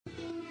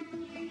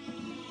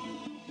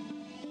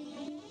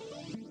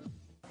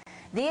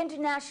The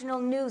International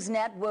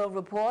Newsnet World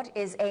Report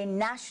is a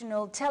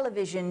national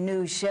television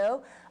news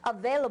show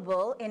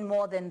available in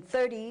more than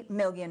 30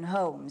 million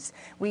homes.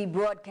 We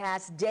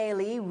broadcast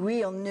daily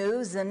real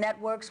news the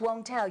networks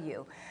won't tell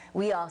you.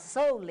 We are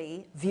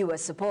solely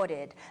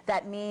viewer-supported.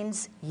 That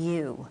means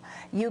you.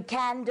 You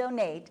can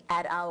donate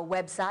at our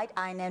website,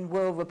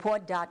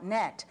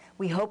 INNWorldReport.net.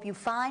 We hope you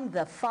find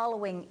the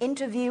following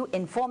interview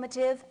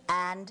informative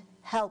and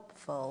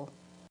helpful.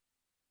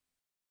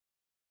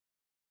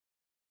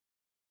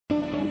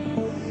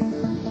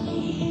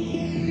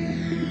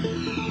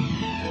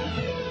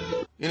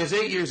 In his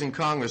 8 years in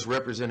Congress,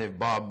 Representative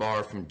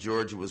Barr from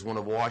Georgia was one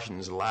of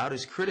Washington's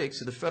loudest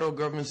critics of the federal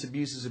government's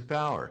abuses of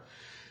power,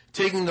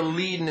 taking the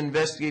lead in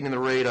investigating the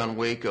raid on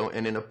Waco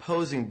and in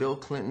opposing Bill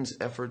Clinton's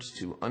efforts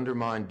to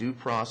undermine due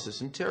process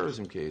in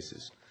terrorism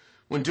cases.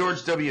 When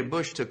George W.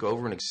 Bush took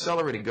over and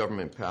accelerated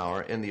government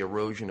power and the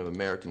erosion of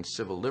American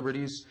civil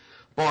liberties,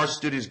 Barr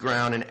stood his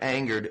ground and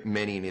angered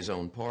many in his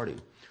own party.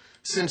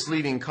 Since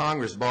leaving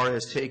Congress, Barr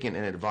has taken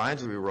an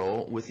advisory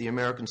role with the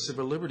American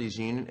Civil Liberties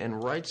Union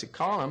and writes a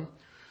column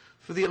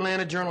for the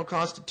Atlanta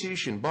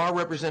Journal-Constitution. Barr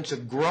represents a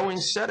growing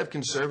set of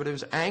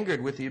conservatives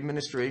angered with the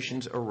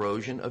administration's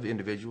erosion of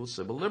individual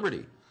civil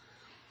liberty.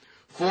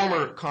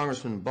 Former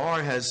Congressman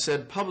Barr has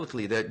said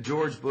publicly that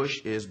George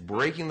Bush is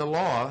breaking the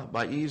law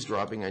by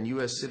eavesdropping on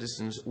U.S.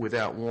 citizens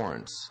without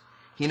warrants.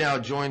 He now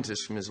joins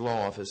us from his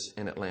law office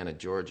in Atlanta,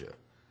 Georgia.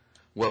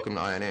 Welcome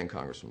to INN,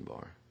 Congressman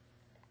Barr.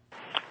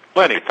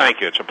 Lenny,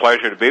 thank you. It's a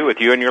pleasure to be with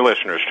you and your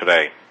listeners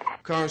today.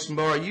 Congressman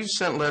Barr, you've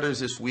sent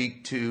letters this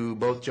week to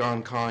both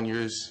John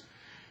Conyers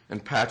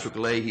and Patrick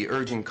Leahy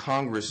urging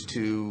Congress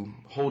to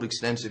hold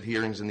extensive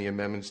hearings on the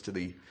amendments to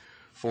the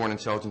Foreign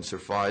Intelligence or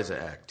FISA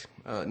Act.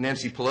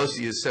 Nancy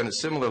Pelosi has sent a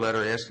similar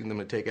letter asking them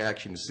to take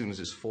action as soon as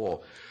this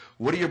fall.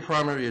 What are your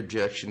primary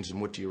objections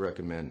and what do you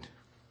recommend?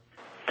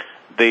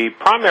 The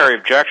primary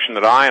objection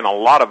that I and a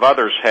lot of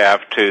others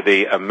have to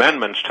the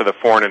amendments to the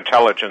Foreign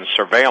Intelligence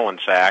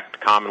Surveillance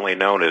Act, commonly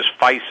known as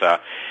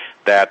FISA,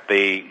 that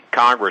the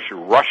Congress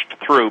rushed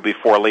through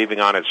before leaving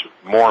on its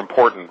more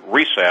important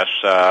recess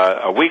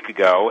a week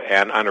ago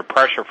and under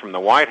pressure from the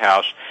White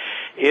House,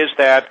 is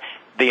that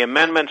the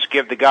amendments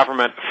give the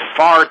government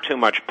far too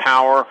much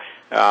power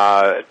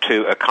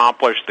to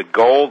accomplish the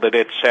goal that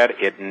it said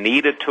it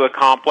needed to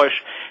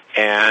accomplish,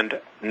 and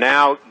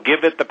now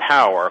give it the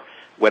power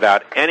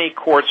without any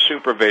court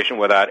supervision,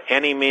 without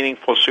any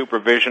meaningful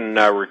supervision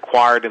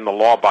required in the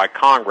law by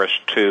Congress,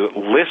 to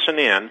listen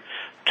in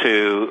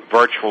to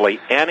virtually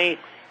any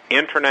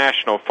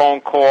international phone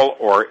call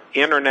or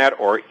internet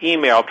or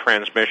email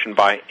transmission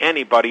by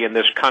anybody in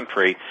this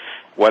country,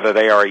 whether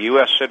they are a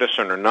U.S.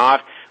 citizen or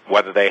not,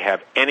 whether they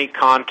have any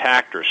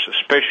contact or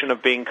suspicion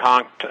of being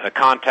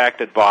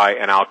contacted by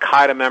an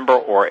al-Qaeda member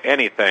or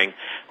anything.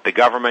 The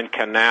government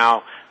can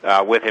now,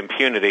 with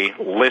impunity,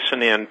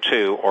 listen in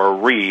to or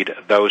read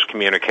those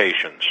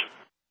communications.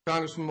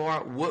 Congressman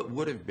Barr, what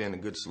would have been a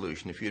good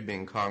solution? If you had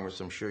been in Congress,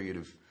 I'm sure you'd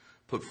have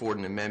put forward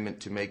an amendment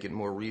to make it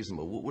more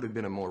reasonable. What would have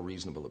been a more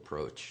reasonable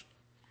approach?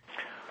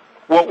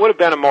 What would have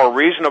been a more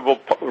reasonable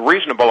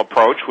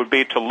approach would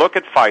be to look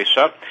at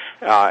FISA,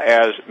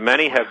 as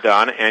many have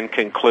done, and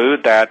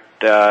conclude that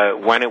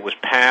when it was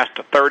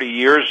passed 30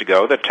 years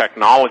ago, the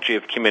technology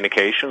of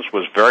communications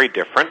was very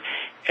different,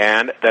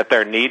 and that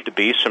there need to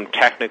be some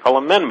technical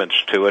amendments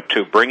to it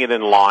to bring it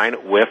in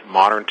line with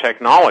modern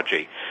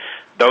technology.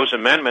 Those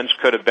amendments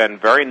could have been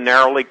very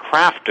narrowly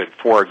crafted,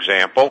 for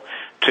example,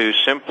 to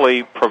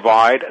simply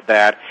provide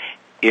that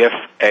if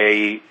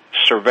a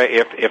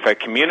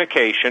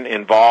communication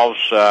involves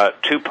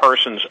two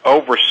persons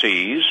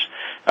overseas,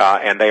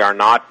 and they are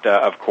not,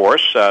 of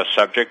course,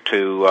 subject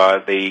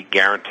to the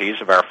guarantees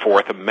of our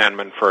Fourth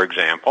Amendment, for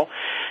example,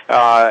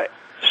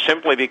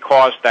 simply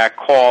because that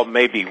call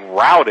may be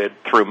routed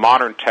through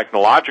modern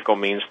technological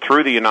means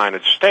through the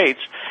United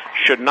States,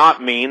 should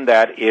not mean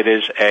that it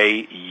is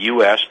a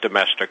U.S.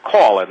 domestic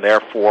call and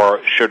therefore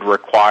should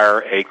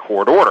require a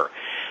court order.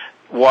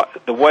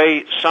 The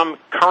way some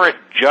current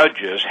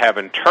judges have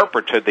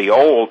interpreted the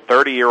old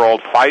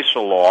 30-year-old FISA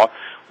law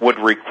would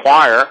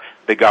require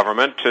the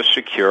government to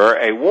secure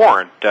a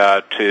warrant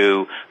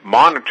to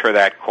monitor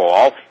that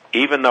call,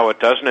 even though it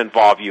doesn't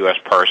involve U.S.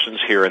 persons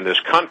here in this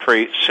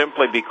country,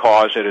 simply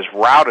because it is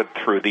routed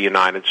through the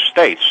United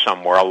States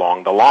somewhere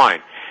along the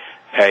line.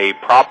 A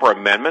proper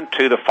amendment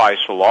to the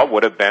FISA law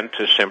would have been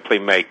to simply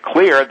make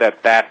clear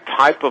that that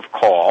type of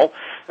call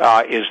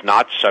is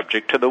not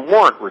subject to the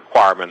warrant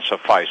requirements of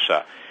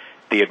FISA.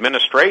 The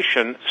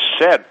administration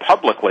said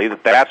publicly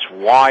that that's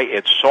why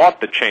it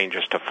sought the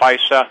changes to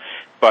FISA,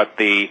 but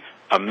the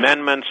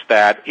amendments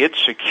that it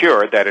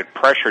secured, that it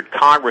pressured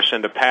Congress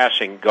into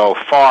passing, go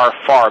far,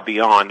 far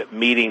beyond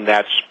meeting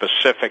that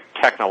specific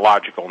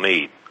technological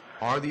need.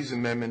 Are these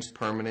amendments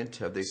permanent?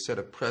 Have they set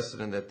a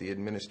precedent that the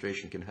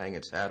administration can hang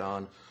its hat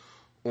on?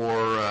 Or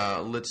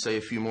let's say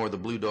a few more of the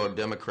Blue Dog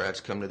Democrats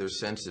come to their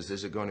senses.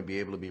 Is it going to be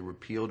able to be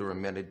repealed or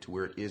amended to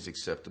where it is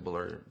acceptable,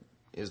 or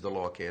is the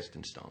law cast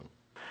in stone?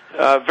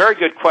 Very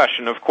good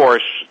question. Of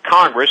course,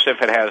 Congress,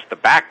 if it has the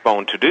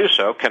backbone to do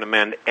so, can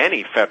amend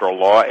any federal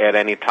law at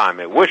any time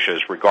it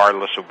wishes,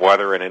 regardless of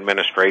whether an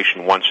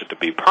administration wants it to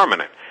be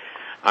permanent.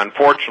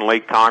 Unfortunately,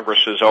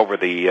 Congresses over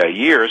the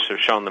years have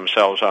shown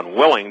themselves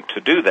unwilling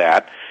to do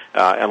that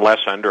unless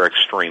under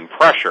extreme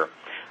pressure.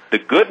 The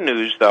good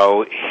news,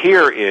 though,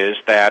 here is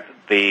that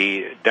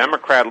the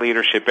Democrat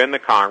leadership in the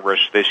Congress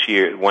this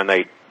year, when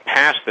they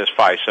passed this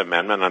FISA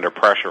amendment under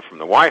pressure from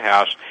the White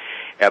House,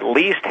 at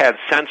least had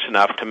sense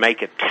enough to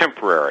make it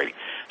temporary.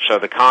 So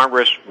the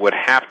Congress would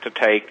have to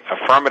take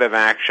affirmative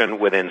action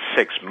within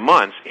 6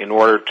 months in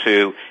order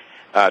to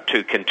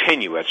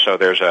continue it. So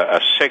there's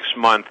a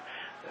 6-month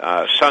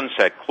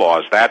sunset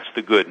clause. That's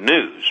the good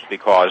news,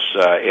 because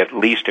at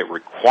least it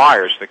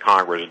requires the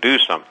Congress do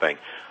something.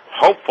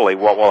 Hopefully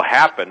what will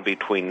happen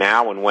between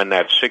now and when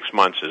that 6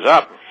 months is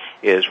up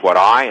is what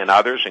I and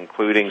others,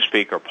 including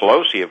Speaker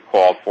Pelosi, have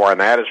called for,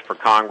 and that is for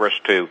Congress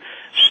to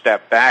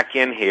step back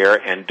in here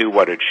and do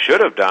what it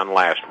should have done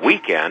last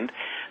weekend,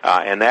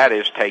 and that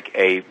is take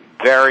a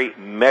very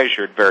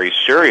measured, very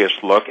serious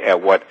look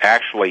at what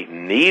actually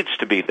needs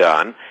to be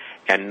done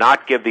and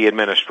not give the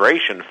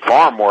administration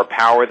far more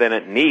power than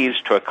it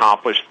needs to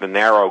accomplish the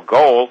narrow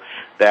goal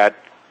that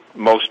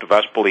most of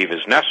us believe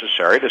is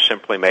necessary to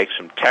simply make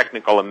some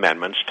technical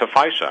amendments to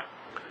FISA.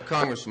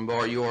 Congressman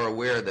Barr, you are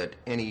aware that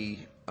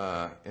any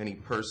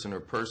person or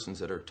persons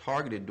that are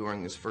targeted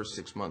during this first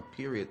 6-month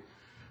period,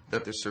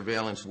 that the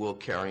surveillance will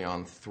carry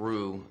on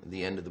through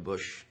the end of the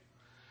Bush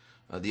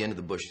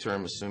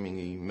term, assuming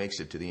he makes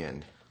it to the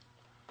end.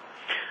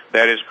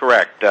 That is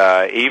correct.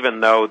 Even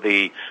though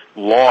the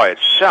law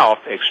itself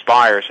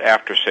expires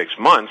after 6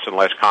 months,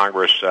 unless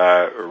Congress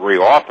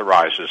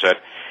reauthorizes it,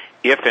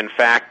 if in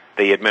fact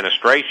the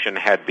administration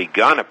had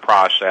begun a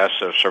process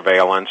of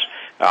surveillance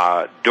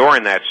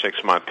during that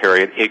 6-month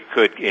period, it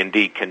could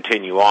indeed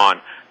continue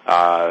on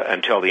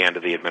until the end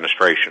of the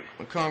administration.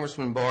 Well,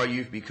 Congressman Barr,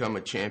 you've become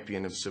a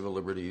champion of civil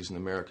liberties and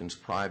Americans'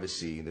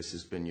 privacy. This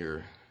has been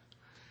your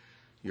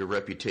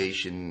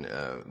reputation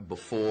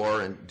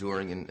before and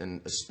during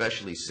and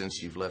especially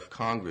since you've left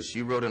Congress.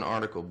 You wrote an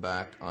article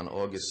back on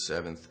August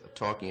 7th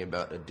talking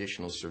about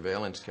additional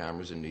surveillance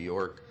cameras in New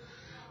York,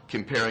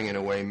 comparing in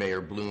a way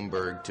Mayor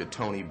Bloomberg to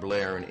Tony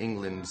Blair and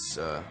England's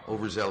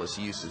overzealous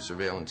use of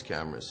surveillance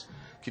cameras.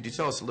 Could you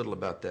tell us a little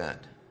about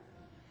that?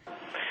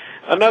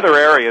 Another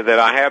area that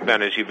I have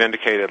been, as you've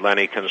indicated,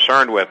 Lenny,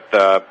 concerned with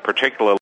particularly